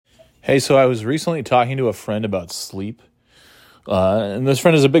Hey, so I was recently talking to a friend about sleep, and this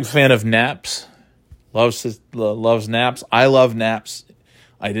friend is a big fan of naps. Loves naps. I love naps.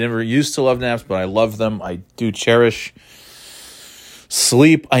 I never used to love naps, but I love them. I do cherish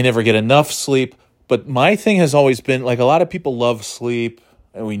sleep. I never get enough sleep. But my thing has always been, like, a lot of people love sleep,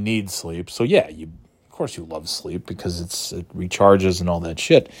 and we need sleep. So yeah, of course you love sleep because it recharges and all that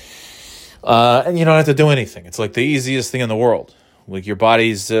shit. And you don't have to do anything. It's like the easiest thing in the world. Like your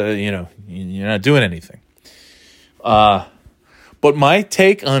body's, you're not doing anything. But my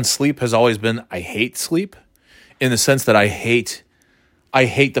take on sleep has always been I hate sleep, in the sense that I hate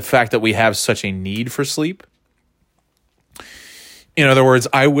the fact that we have such a need for sleep. In other words,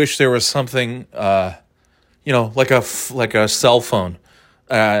 I wish there was something, like a cell phone,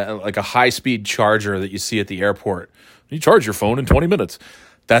 like a high-speed charger that you see at the airport. You charge your phone in 20 minutes.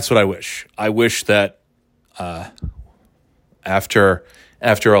 That's what I wish. I wish that after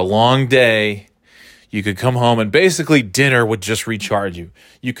a long day, you could come home and basically dinner would just recharge you.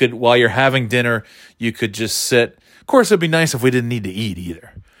 You could, while you're having dinner, you could just sit. Of course, it'd be nice if we didn't need to eat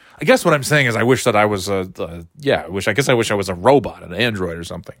either. I guess what I'm saying is I wish that I was I wish I was a robot, an android or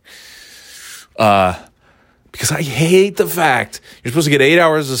something. Because I hate the fact you're supposed to get 8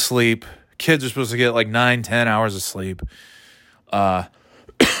 hours of sleep. Kids are supposed to get like 9-10 hours of sleep. I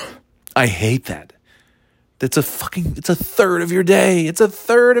hate that. It's a third of your day. It's a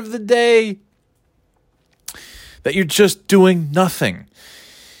third of the day that you're just doing nothing.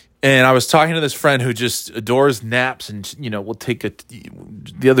 And I was talking to this friend who just adores naps and, will take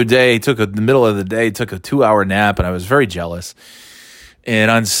the other day, the middle of the day, took a 2-hour nap, and I was very jealous.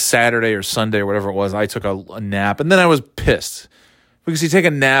 And on Saturday or Sunday or whatever it was, I took a nap, and then I was pissed. Because you take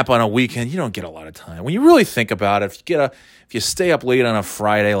a nap on a weekend, you don't get a lot of time. When you really think about it, if you stay up late on a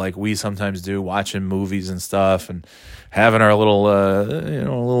Friday like we sometimes do, watching movies and stuff and having our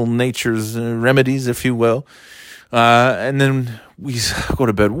little nature's remedies, if you will, and then we go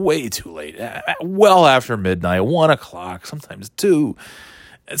to bed way too late, well after midnight, 1 o'clock, sometimes 2.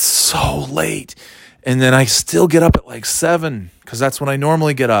 It's so late. And then I still get up at like 7 because that's when I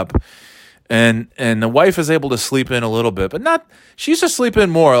normally get up. And the wife is able to sleep in a little bit, but she used to sleep in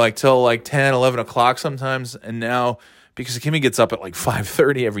more, like till like 10, 11 o'clock sometimes. And now, because Kimmy gets up at like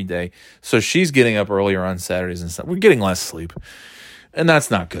 5:30 every day, so she's getting up earlier on Saturdays and stuff. We're getting less sleep, and that's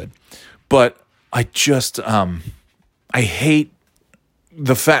not good. But I just, I hate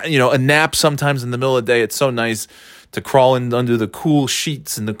the fact, a nap sometimes in the middle of the day. It's so nice to crawl in under the cool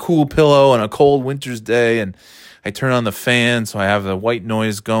sheets and the cool pillow on a cold winter's day. And I turn on the fan so I have the white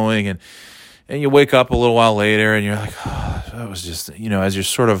noise going, and you wake up a little while later and you're like, oh, that was just, as you're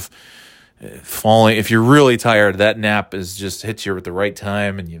sort of falling, if you're really tired, that nap just hits you at the right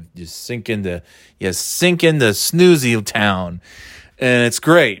time, and you sink into snoozy town, and it's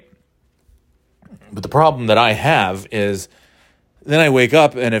great. But the problem that I have is then I wake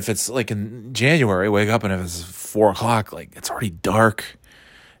up, and if it's like in January, I wake up and if it's 4 o'clock, like it's already dark.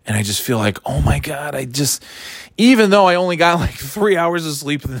 And I just feel like, oh my God, even though I only got like 3 hours of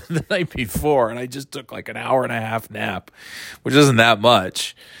sleep the night before, and I just took like an hour and a half nap, which isn't that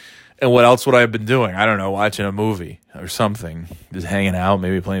much. And what else would I have been doing? I don't know, watching a movie or something, just hanging out,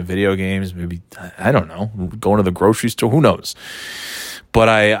 maybe playing video games, maybe, I don't know, going to the grocery store, who knows? But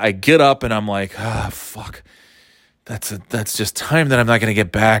I get up and I'm like, fuck. That's just time that I'm not going to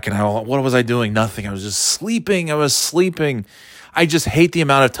get back. And what was I doing? Nothing. I was just sleeping. I just hate the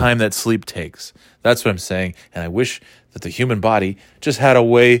amount of time that sleep takes. That's what I'm saying. And I wish that the human body just had a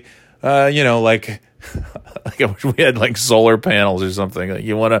way, like I wish we had like solar panels or something. Like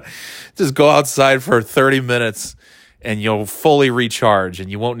you want to just go outside for 30 minutes and you'll fully recharge, and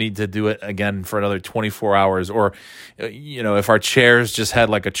you won't need to do it again for another 24 hours. Or, if our chairs just had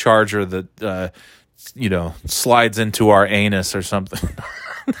like a charger that, slides into our anus or something.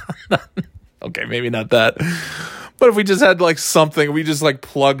 Okay, maybe not that. But if we just had like something, we just like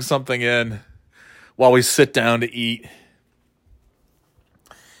plug something in while we sit down to eat.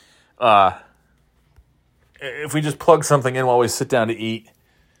 If we just plug something in while we sit down to eat,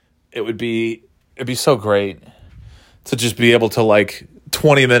 it'd be so great to just be able to, like,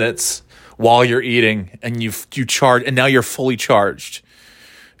 20 minutes while you're eating, and you charge, and now you're fully charged.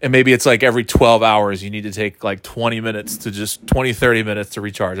 And maybe it's like every 12 hours you need to take like 30 minutes to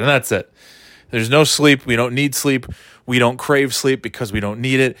recharge, and that's it. There's no sleep. We don't need sleep. We don't crave sleep because we don't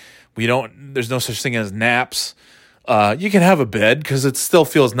need it. There's no such thing as naps. You can have a bed because it still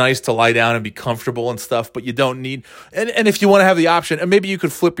feels nice to lie down and be comfortable and stuff, but you don't need, and if you want to have the option, and maybe you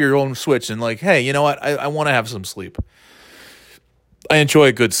could flip your own switch and like, hey, you know what? I want to have some sleep. I enjoy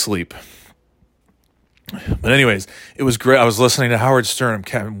a good sleep. But anyways, it was great. I was listening to Howard Stern.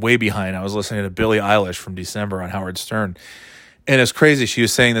 I'm way behind. I was listening to Billie Eilish from December on Howard Stern. And it's crazy. She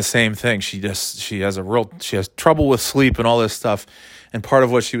was saying the same thing. She has trouble with sleep and all this stuff. And part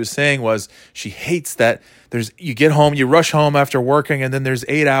of what she was saying was she hates that you get home, you rush home after working, and then there's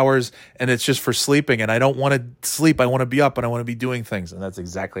 8 hours and it's just for sleeping. And I don't want to sleep. I want to be up and I want to be doing things. And that's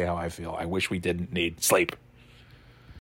exactly how I feel. I wish we didn't need sleep.